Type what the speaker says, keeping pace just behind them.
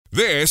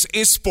This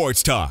is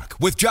Sports Talk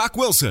with Jock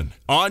Wilson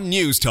on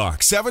News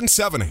Talk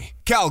 770,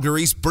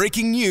 Calgary's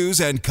breaking news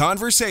and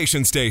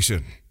conversation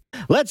station.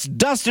 Let's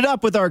dust it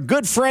up with our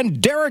good friend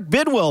Derek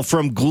Bidwell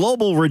from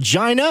Global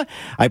Regina.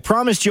 I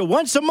promised you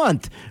once a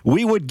month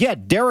we would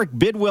get Derek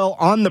Bidwell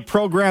on the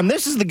program.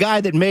 This is the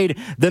guy that made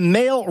the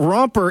male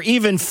romper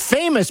even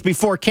famous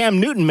before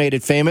Cam Newton made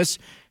it famous.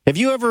 Have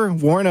you ever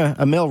worn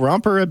a male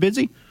romper,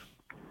 Bidsy?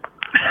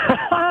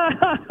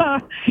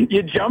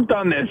 You jumped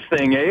on this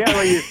thing, eh?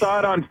 Well, you saw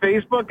it on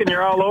Facebook and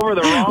you're all over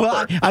the romper.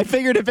 Well, I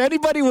figured if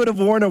anybody would have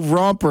worn a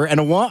romper, and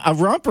a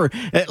romper,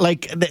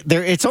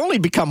 it's only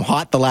become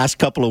hot the last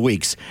couple of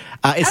weeks.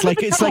 There's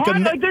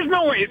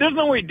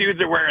no way dudes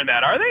are wearing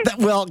that, are they?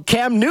 Well,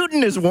 Cam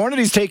Newton has worn it.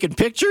 He's taken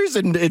pictures,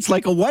 and it's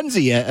like a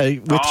onesie. I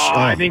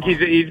think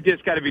he's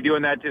just got to be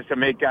doing that just to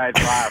make guys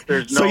laugh.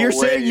 So you're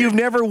saying you've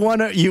never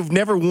worn a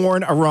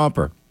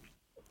romper?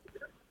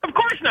 Of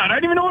course not. I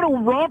didn't even know what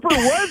a romper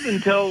was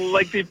until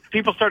the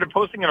people started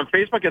posting it on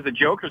Facebook as a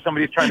joke, or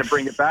somebody's trying to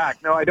bring it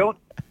back. No, I don't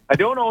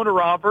own a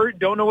romper.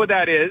 Don't know what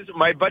that is.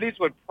 My buddies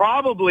would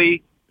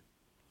probably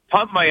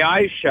pump my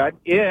eyes shut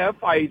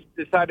if I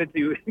decided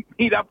to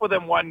meet up with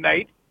them one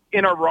night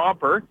in a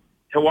romper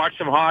to watch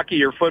some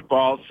hockey or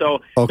football. So,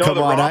 come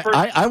on.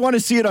 I want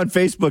to see it on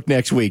Facebook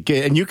next week,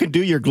 and you can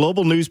do your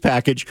global news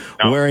package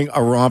wearing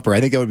a romper.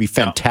 I think that would be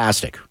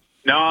fantastic.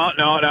 No,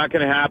 not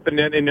going to happen.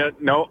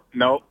 No.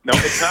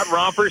 It's not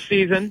romper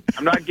season.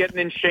 I'm not getting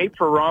in shape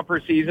for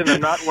romper season. I'm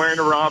not wearing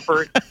a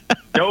romper.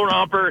 No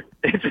romper.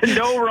 It's a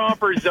no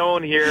romper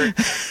zone here.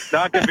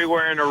 Not going to be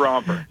wearing a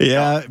romper.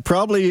 Yeah,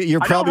 you're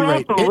probably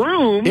right.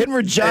 In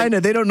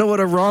Regina, they don't know what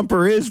a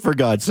romper is, for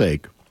God's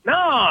sake. No,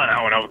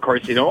 of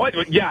course you know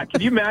what. Yeah, can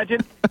you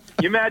imagine?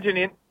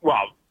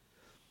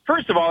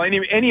 First of all,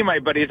 any of my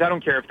buddies, I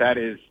don't care if that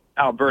is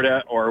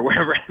Alberta or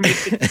wherever. I mean,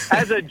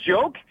 as a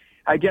joke,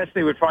 I guess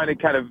they would find it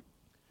kind of,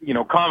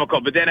 comical.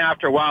 But then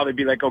after a while, they'd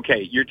be like,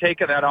 okay, you're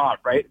taking that off,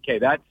 right? Okay,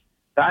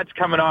 that's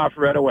coming off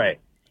right away.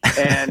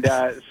 And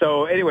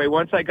so anyway,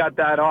 once I got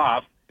that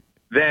off,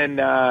 then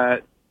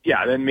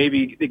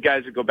maybe the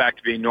guys would go back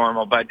to being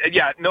normal. But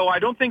I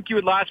don't think you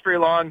would last very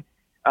long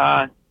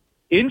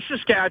in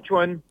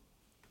Saskatchewan,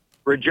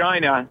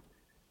 Regina,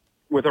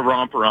 with a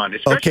romper on.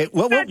 Okay,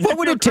 what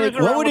would it take?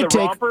 What would it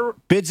take,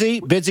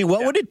 Bidsy?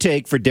 What would it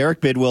take for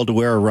Derek Bidwell to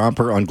wear a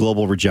romper on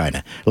Global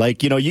Regina?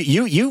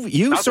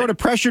 You sort of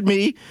pressured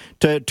me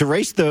to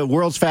race the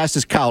world's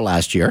fastest cow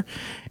last year,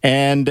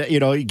 and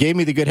you gave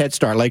me the good head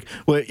start.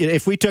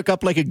 If we took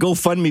up a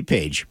GoFundMe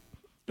page,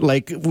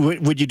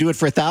 would you do it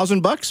for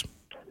 $1,000?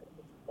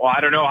 Well,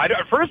 I don't know.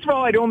 First of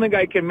all, I don't think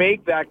I can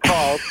make that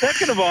call.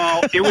 Second of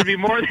all, it would be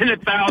more than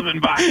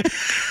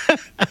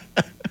 $1,000.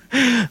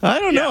 I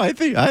don't know. I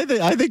think that would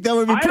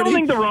be pretty. I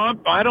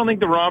don't think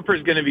the romper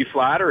is going to be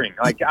flattering.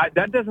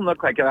 That doesn't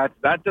look like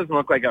that doesn't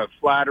look like a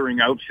flattering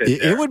outfit.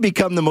 It would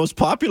become the most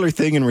popular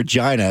thing in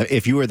Regina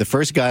if you were the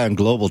first guy on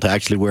Global to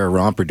actually wear a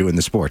romper doing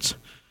the sports.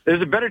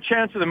 There's a better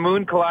chance of the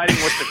moon colliding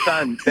with the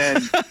sun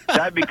than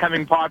that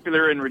becoming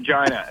popular in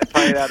Regina. I'll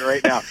tell you that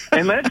right now.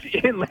 Unless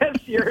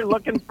you're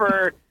looking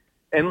for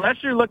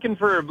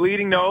a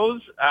bleeding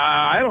nose,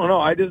 I don't know.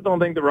 I just don't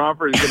think the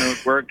romper is going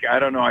to work. I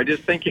don't know. I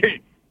just think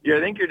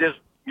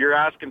you're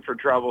asking for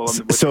trouble.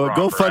 So a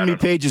GoFundMe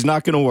page is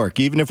not going to work,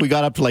 even if we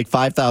got up to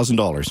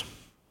 $5,000.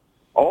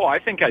 Oh, I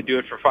think I'd do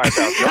it for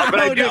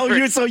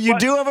 $5,000. So you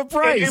do have a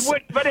price.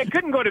 But it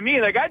couldn't go to me.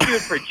 I'd do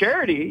it for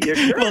charity. Yeah,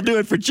 sure. We'll do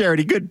it for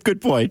charity.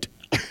 Good point.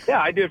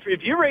 Yeah, I do it.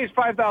 If you raise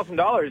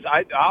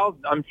 $5,000,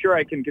 I'm sure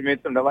I can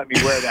convince them to let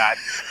me wear that.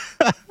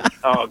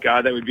 Oh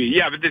God, that would be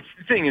But the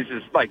thing is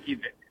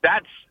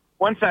that's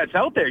once that's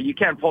out there, you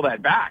can't pull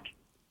that back.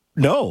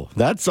 No,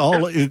 that's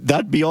all.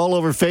 That'd be all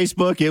over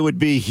Facebook. It would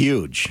be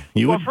huge.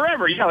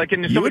 Forever. Yeah,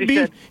 you would be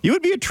a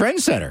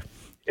trendsetter.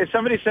 If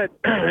somebody said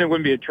it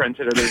wouldn't be a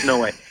trendsetter, there's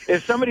no way.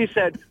 If somebody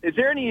said, "Is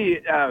there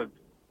any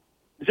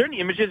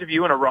images of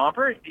you in a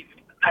romper?"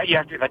 You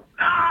have to be like,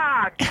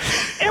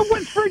 it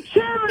was for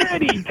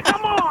charity.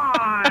 Come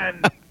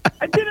on,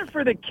 I did it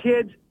for the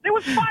kids. It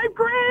was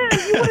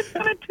 $5,000. You would have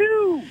done it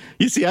too.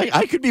 You see,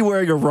 I could be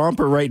wearing a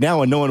romper right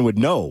now and no one would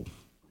know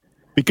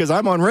because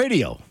I'm on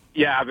radio.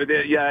 Yeah, but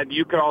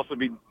you could also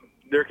be.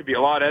 There could be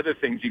a lot of other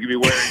things you could be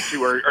wearing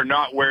too, or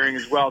not wearing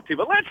as well too.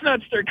 But let's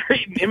not start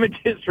creating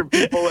images for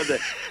people with a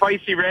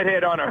spicy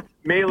redhead on a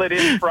mail it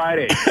in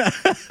Friday.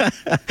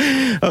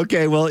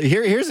 Okay, well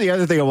here's the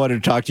other thing I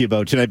wanted to talk to you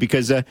about tonight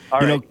because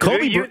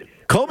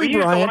Kobe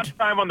Bryant. A lot of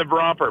time on the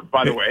romper,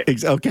 by the way.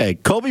 Okay,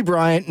 Kobe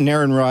Bryant and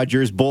Aaron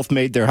Rodgers both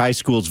made their high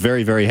schools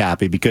very, very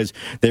happy because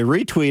they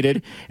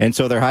retweeted, and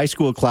so their high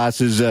school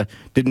classes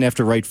didn't have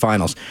to write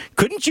finals.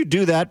 Couldn't you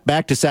do that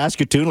back to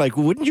Saskatoon?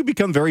 Wouldn't you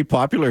become very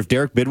popular if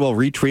Derek Bidwell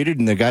retweeted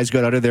and the guys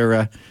got out of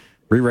their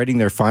rewriting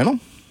their final?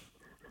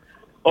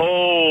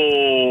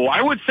 Oh,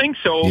 I would think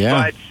so,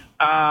 but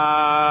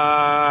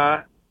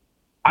I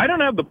don't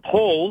have the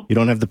pull. You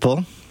don't have the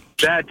pull?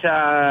 That,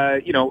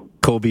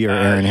 Kobe or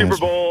Aaron Super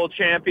Bowl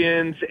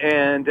champions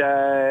and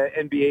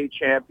NBA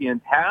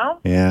champions have.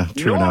 Yeah,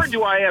 true enough. Nor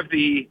do I have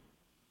the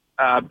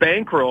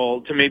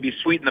bankroll to maybe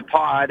sweeten the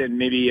pot and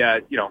maybe,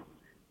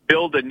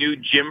 build a new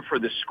gym for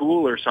the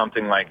school or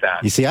something like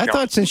that. You see, I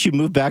thought since you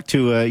moved back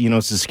to,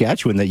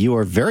 Saskatchewan that you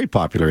are very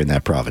popular in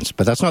that province,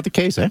 but that's not the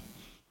case, eh?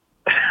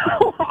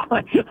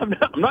 I'm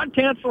not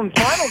canceling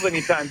finals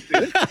anytime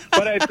soon,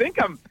 but I think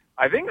I'm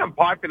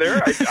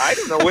popular. I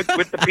don't know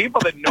with the people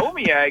that know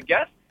me, I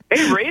guess.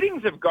 Hey,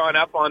 ratings have gone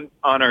up on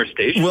our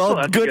station. Well, so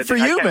that's good for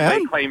you, man. I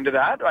can't lay claim to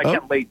that. I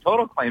can't lay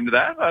total claim to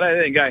that, but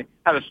I think I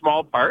have a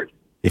small part.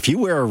 If you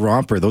wear a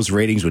romper, those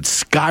ratings would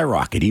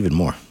skyrocket even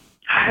more.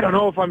 I don't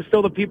know if I'm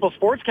still the people's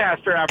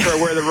sportscaster after I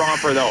wear the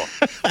romper, though.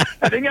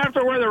 I think after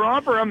I wear the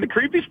romper, I'm the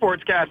creepy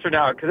sportscaster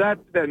now, because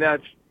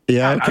that's...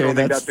 Yeah, okay, I don't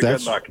think that's a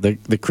good look.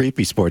 The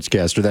creepy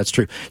sportscaster, that's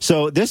true.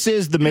 So this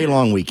is the May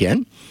long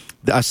weekend.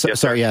 This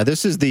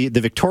is the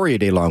Victoria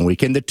Day long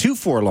weekend, the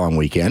 2-4 long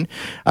weekend.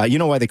 You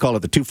know why they call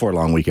it the 2-4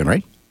 long weekend,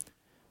 right?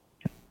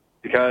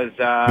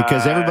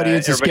 Because everybody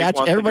in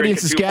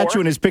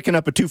Saskatchewan is picking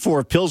up a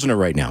 2-4 Pilsner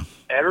right now.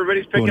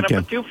 Everybody's picking up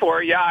a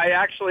 2-4. Yeah,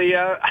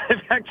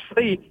 I've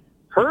actually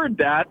heard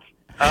that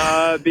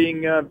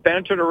being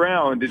bantered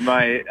around in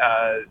my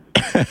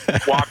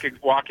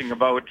walking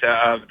about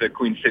the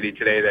Queen City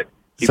today. That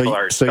people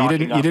are. So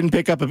you didn't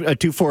pick up a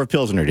 2-4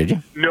 Pilsner, did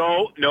you?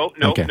 No.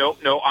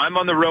 I'm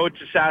on the road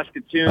to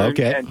Saskatoon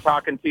and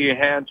talking to you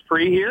hands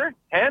free here.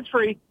 Hands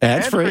free.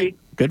 Good for you.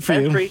 Good for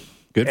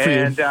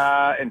you.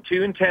 And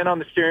 2 and 10 on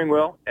the steering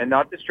wheel and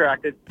not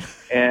distracted.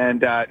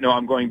 And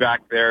I'm going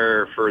back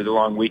there for the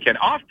long weekend.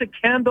 Off to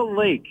Candle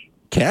Lake.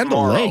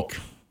 Candle Lake.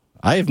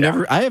 I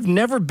have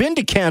never been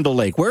to Candle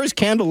Lake. Where is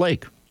Candle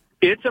Lake?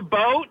 It's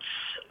about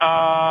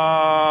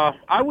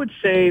I would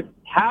say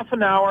half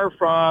an hour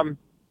from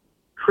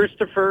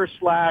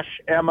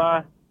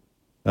Christopher/Emma,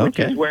 which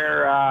is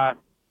where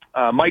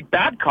Mike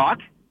Babcock,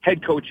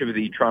 head coach of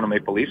the Toronto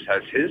Maple Leafs,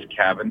 has his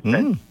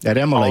cabin at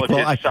Emma Lake.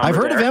 Well, I've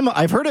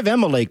heard of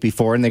Emma Lake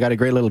before, and they got a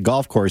great little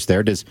golf course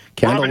there. Does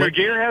Candle Lake?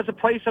 Regier has a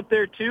place up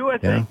there too, I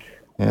think.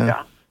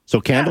 Yeah.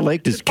 So Candle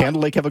Lake, does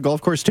Candle Lake have a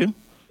golf course too?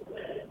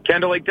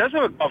 Candle Lake does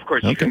have a golf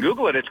course. You can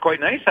Google it. It's quite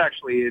nice,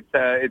 actually. It's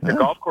a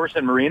golf course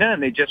and marina,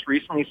 and they just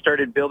recently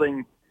started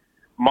building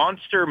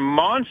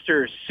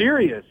monster,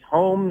 serious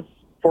homes,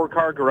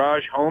 4-car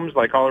garage homes,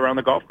 like all around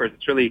the golf course.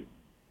 It's really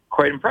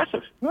quite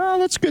impressive. Well,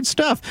 that's good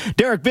stuff.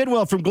 Derek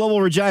Bidwell from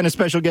Global Regina,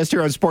 special guest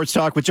here on Sports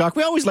Talk with Jock.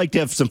 We always like to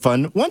have some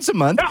fun once a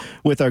month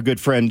with our good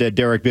friend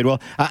Derek Bidwell.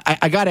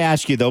 I got to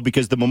ask you, though,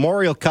 because the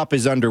Memorial Cup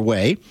is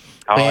underway.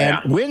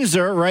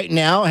 Windsor right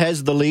now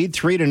has the lead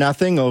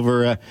 3-0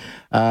 over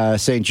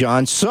St.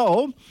 John.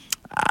 So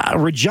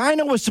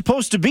Regina was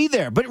supposed to be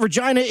there, but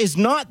Regina is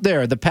not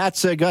there. The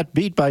Pats got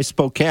beat by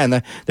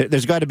Spokane.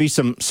 There's got to be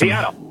some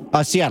Seattle.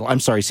 Seattle.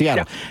 I'm sorry,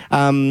 Seattle.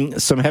 Yeah.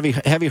 Some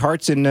heavy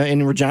hearts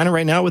in Regina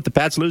right now with the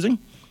Pats losing.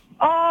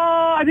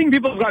 I think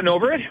people have gotten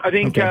over it. I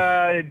think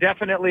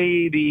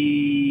definitely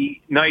the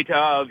night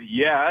of,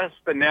 yes.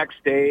 The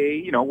next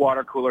day,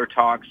 water cooler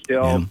talk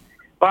still. Yeah.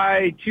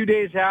 By 2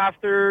 days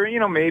after,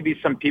 maybe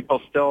some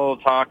people still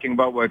talking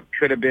about what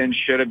could have been,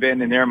 should have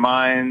been in their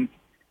minds.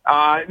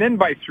 And then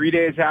by 3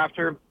 days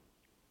after,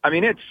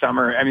 it's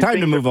summer.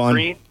 Time to move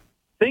on.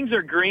 Things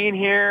are green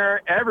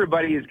here.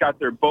 Everybody's got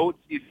their boats.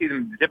 You see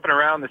them dipping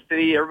around the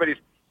city.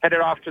 Everybody's headed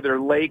off to their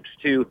lakes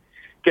to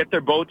get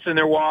their boats in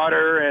their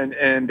water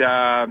and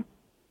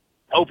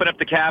open up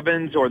the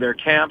cabins or their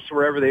camps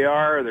wherever they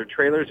are, or their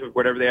trailers or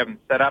whatever they have them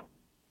set up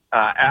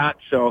at.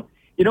 So,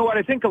 you know what?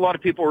 I think a lot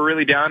of people were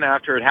really down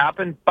after it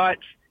happened, but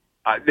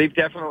they've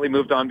definitely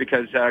moved on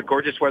because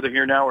gorgeous weather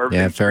here now.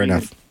 Yeah, fair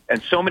enough.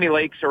 And so many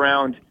lakes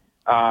around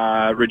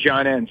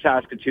Regina and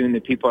Saskatoon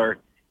that people are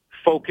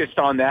focused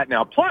on that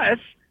now. Plus,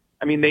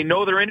 they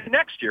know they're in it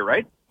next year,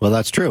 right? Well,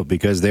 that's true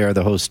because they are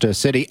the host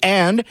city.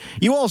 And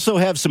you also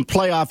have some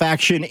playoff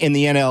action in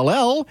the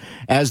NLL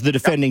as the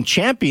defending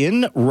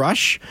champion,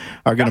 Rush,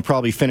 are going to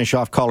probably finish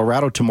off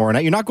Colorado tomorrow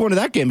night. You're not going to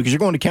that game because you're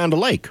going to Candle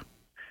Lake.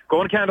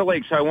 Going to Candle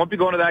Lake, so I won't be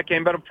going to that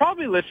game, but I'm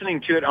probably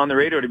listening to it on the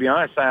radio, to be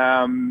honest.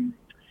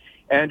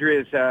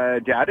 Andrea's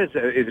dad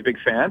is a big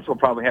fan, so we'll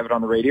probably have it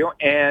on the radio.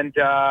 And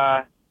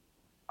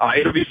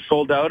it'll be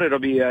sold out. It'll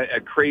be a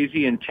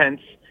crazy,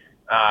 intense,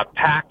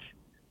 packed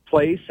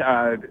place.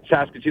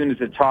 Saskatoon is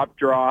the top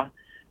draw.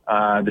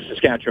 The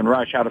Saskatchewan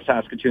Rush out of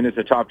Saskatoon is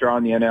the top draw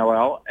in the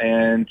NLL.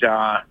 And,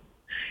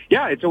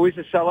 it's always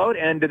a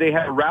sellout. And they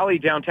had a rally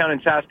downtown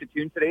in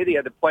Saskatoon today. They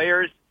had the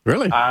players.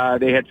 Really?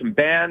 They had some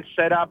bands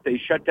set up. They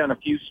shut down a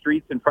few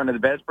streets in front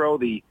of the Besbro,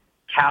 the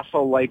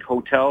castle-like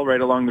hotel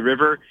right along the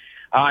river.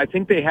 I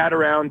think they had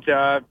around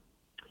 3,000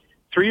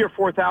 or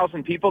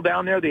 4,000 people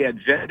down there. They had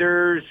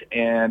vendors,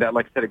 and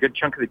like I said, a good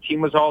chunk of the team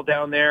was all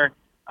down there.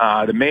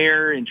 The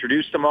mayor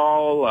introduced them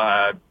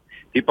all.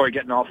 People are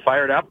getting all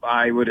fired up.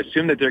 I would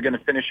assume that they're going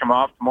to finish them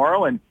off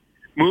tomorrow and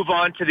move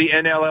on to the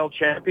NLL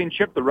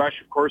championship. The Rush,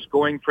 of course,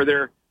 going for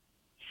their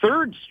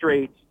third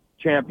straight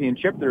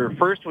championship. Their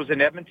first was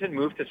in Edmonton,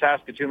 moved to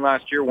Saskatoon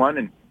last year,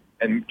 won,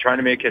 and trying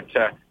to make it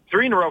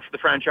 3 in a row for the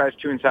franchise,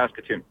 2 in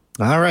Saskatoon.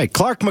 All right.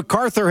 Clark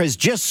MacArthur has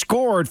just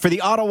scored for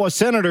the Ottawa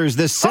Senators.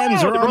 The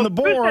Sens are on the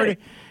board.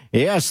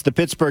 Yes, the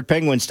Pittsburgh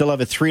Penguins still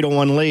have a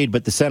 3-1 lead,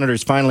 but the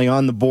Senators finally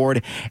on the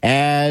board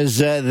as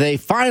they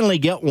finally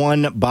get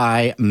one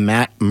by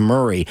Matt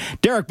Murray.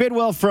 Derek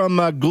Bidwell from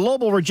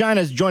Global Regina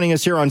is joining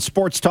us here on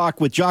Sports Talk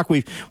with Jock.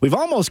 We've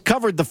almost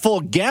covered the full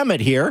gamut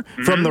here,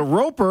 from the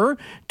Roper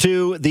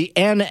to the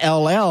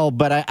NLL,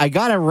 but I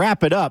got to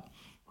wrap it up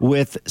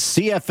with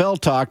CFL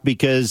talk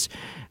because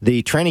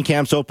the training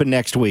camps open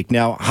next week.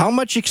 Now, how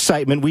much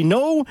excitement? We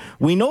know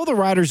the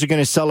Riders are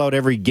going to sell out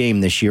every game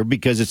this year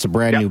because it's a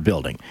brand new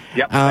building.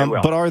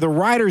 But are the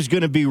Riders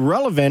going to be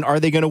relevant? Are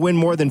they going to win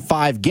more than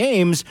 5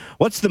 games?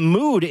 What's the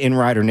mood in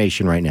Rider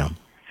Nation right now?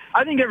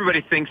 I think everybody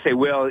thinks they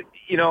will.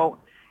 You know,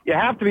 you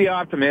have to be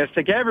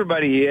optimistic.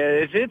 Everybody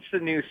is. It's the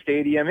new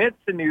stadium. It's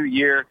the new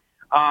year.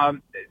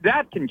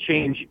 That can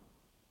change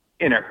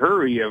in a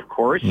hurry, of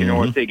course. You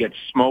know, if they get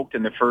smoked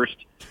in the first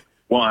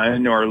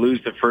one or lose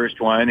the first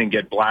one and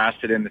get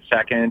blasted in the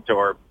second,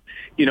 or,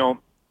 you know,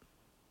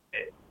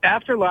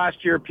 after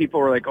last year, people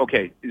were like,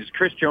 okay, this is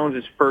Chris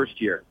Jones' first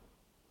year.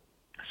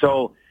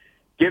 So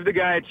give the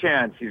guy a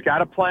chance. He's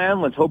got a plan.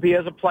 Let's hope he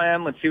has a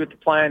plan. Let's see what the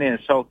plan is.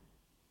 So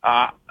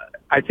I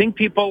think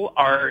people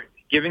are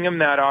giving him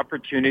that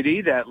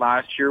opportunity that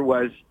last year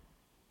was,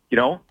 you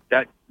know,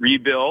 that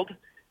rebuild.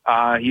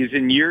 He's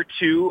in year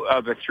 2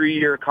 of a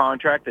 3-year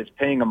contract that's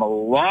paying him a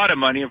lot of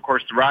money. Of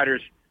course, the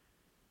Riders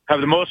have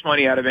the most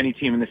money out of any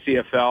team in the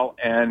CFL,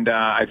 and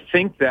I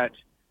think that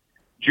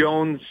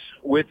Jones,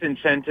 with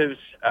incentives,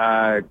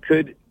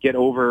 could get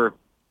over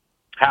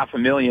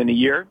 $500,000 a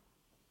year.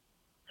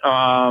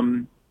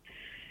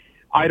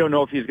 I don't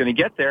know if he's going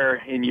to get there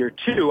in year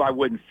 2. I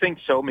wouldn't think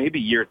so. Maybe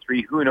year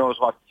 3. Who knows?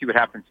 We'll have to see what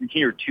happens in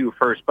year 2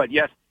 first. But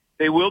yes,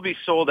 they will be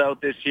sold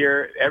out this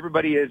year.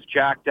 Everybody is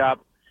jacked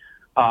up.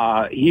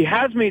 He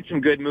has made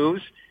some good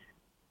moves.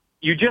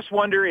 You just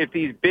wonder if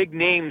these big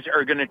names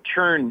are going to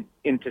turn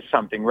into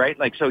something, right?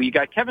 Like, so you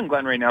got Kevin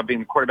Glenn right now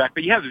being the quarterback,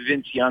 but you have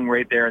Vince Young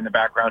right there in the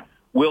background.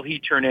 Will he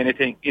turn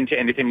into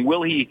anything?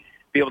 Will he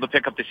be able to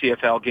pick up the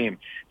CFL game?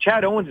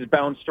 Chad Owens has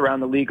bounced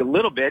around the league a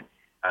little bit,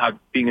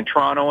 being in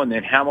Toronto and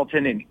then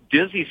Hamilton. And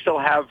does he still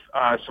have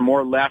some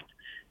more left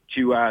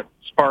to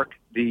spark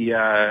the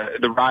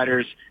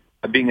Riders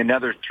being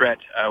another threat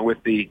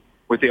with the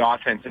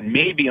offense and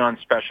maybe on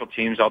special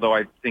teams, although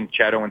I think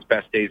Chad Owens'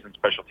 best days on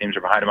special teams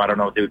are behind him. I don't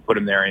know if they would put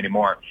him there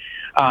anymore.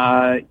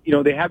 You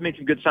know, they have made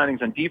some good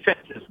signings on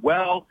defense as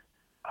well.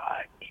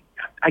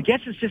 I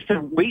guess it's just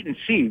a wait and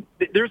see.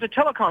 There was a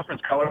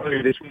teleconference call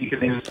earlier this week,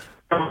 and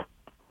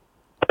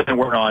they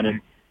were on,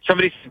 and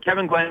somebody said,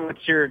 Kevin Glenn,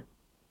 what's your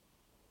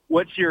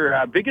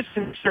biggest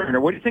concern,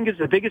 or what do you think is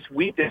the biggest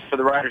weakness for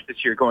the Riders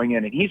this year going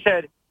in? And he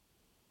said,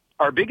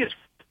 our biggest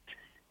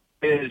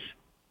is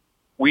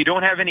we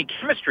don't have any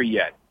chemistry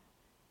yet.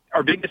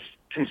 Our biggest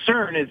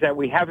concern is that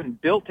we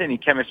haven't built any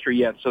chemistry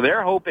yet. So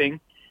they're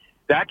hoping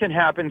that can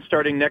happen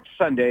starting next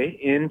Sunday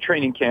in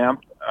training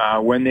camp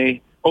when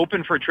they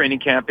open for training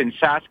camp in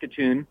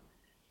Saskatoon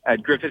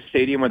at Griffith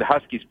Stadium where the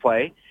Huskies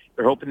play.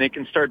 They're hoping they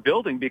can start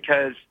building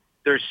because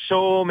there's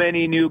so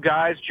many new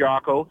guys,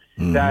 Jocko,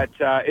 that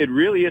it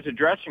really is a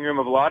dressing room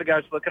of a lot of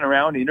guys looking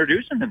around and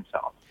introducing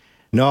themselves.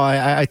 No,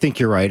 I think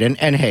you're right. And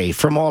hey,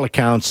 from all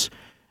accounts,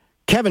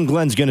 Kevin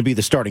Glenn's going to be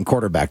the starting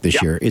quarterback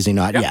this year, is he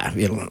not? Yeah.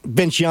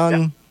 Vince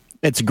Young,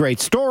 it's a great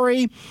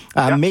story.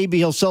 Maybe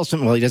he'll sell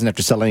some. Well, he doesn't have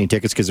to sell any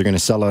tickets because they're going to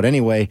sell out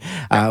anyway.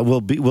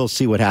 We'll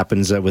see what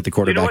happens with the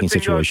quarterbacking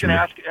situation.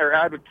 I was going to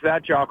add to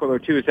that, Jocko, though,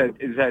 too, is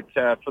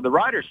that for the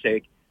Riders'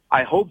 sake,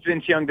 I hope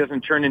Vince Young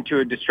doesn't turn into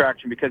a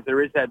distraction because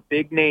there is that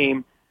big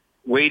name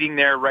waiting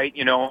there, right?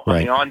 You know, on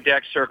the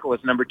on-deck circle as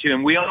number 2.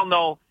 And we all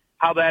know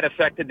how that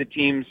affected the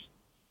teams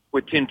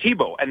with Tim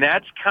Tebow. And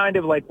that's kind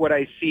of like what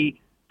I see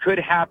could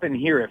happen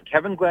here. If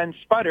Kevin Glenn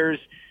sputters,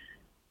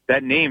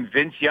 that name,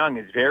 Vince Young,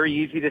 is very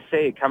easy to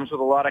say. It comes with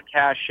a lot of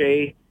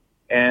cachet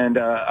and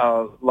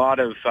a lot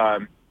of,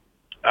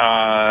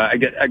 I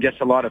guess,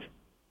 a lot of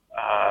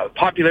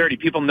popularity.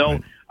 People know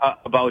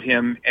about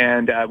him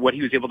and what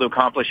he was able to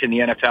accomplish in the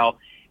NFL.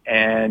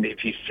 And if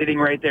he's sitting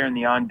right there in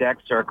the on-deck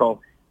circle,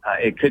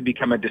 it could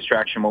become a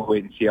distraction. We'll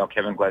wait and see how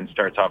Kevin Glenn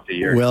starts off the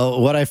year. Well,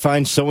 what I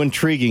find so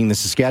intriguing, the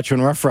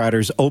Saskatchewan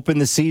Roughriders open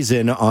the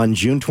season on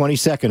June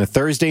 22nd, a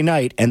Thursday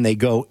night, and they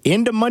go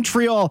into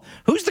Montreal.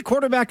 Who's the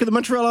quarterback of the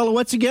Montreal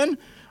Alouettes again?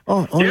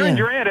 Darren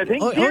Durant, I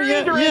think.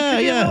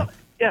 Yeah.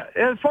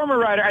 Yeah, former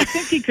Rider. I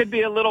think he could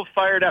be a little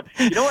fired up.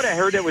 You know what I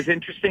heard that was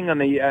interesting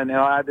and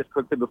I'll add this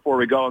quickly before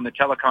we go on the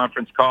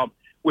teleconference call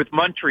with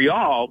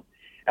Montreal.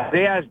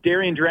 They asked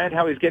Darren Durant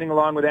how he's getting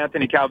along with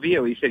Anthony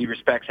Calvillo. He said he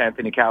respects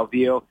Anthony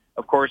Calvillo.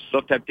 Of course,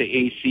 looked up to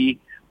AC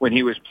when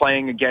he was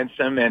playing against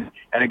him and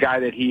a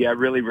guy that he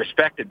really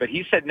respected. But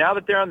he said now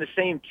that they're on the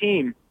same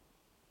team,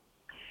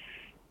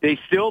 they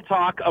still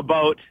talk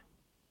about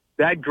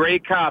that Grey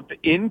Cup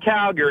in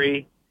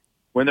Calgary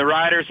when the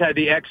Riders had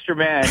the extra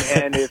man.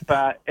 And if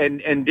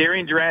and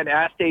Darren Durant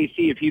asked AC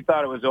if he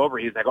thought it was over.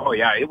 He's like, oh,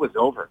 yeah, it was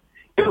over.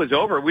 It was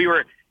over.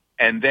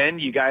 And then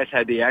you guys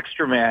had the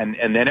extra man,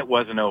 and then it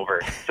wasn't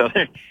over. So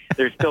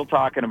they're still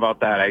talking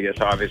about that, I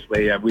guess,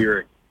 obviously.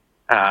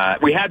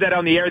 We had that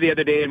on the air the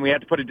other day, and we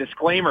had to put a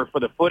disclaimer for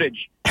the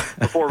footage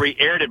before we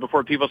aired it,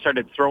 before people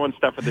started throwing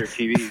stuff at their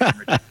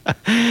TVs.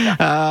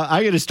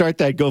 I'm going to start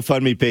that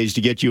GoFundMe page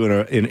to get you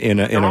in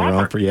a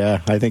romper.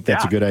 Yeah, I think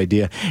that's a good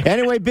idea.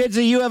 Anyway,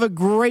 Bidsy, you have a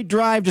great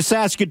drive to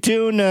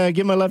Saskatoon.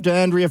 Give my love to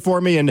Andrea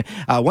for me. And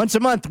once a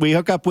month, we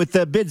hook up with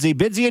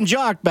Bidsy and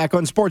Jock back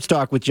on Sports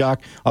Talk with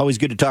Jock. Always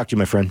good to talk to you,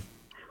 my friend.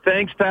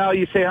 Thanks, pal.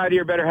 You say hi to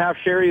your better half,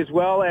 Sherry, as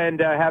well,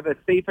 and have a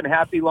safe and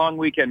happy long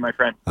weekend, my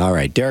friend. All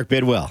right, Derek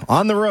Bidwell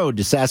on the road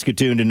to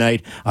Saskatoon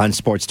tonight on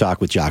Sports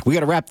Talk with Jock. We got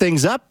to wrap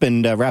things up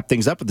with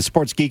the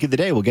Sports Geek of the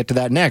Day. We'll get to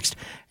that next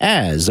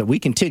as we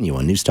continue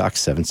on News Talk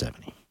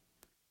 770.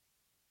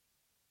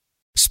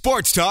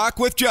 Sports Talk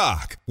with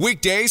Jock.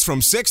 Weekdays from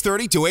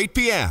 6:30 to 8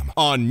 p.m.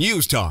 on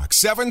News Talk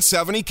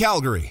 770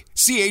 Calgary,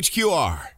 CHQR.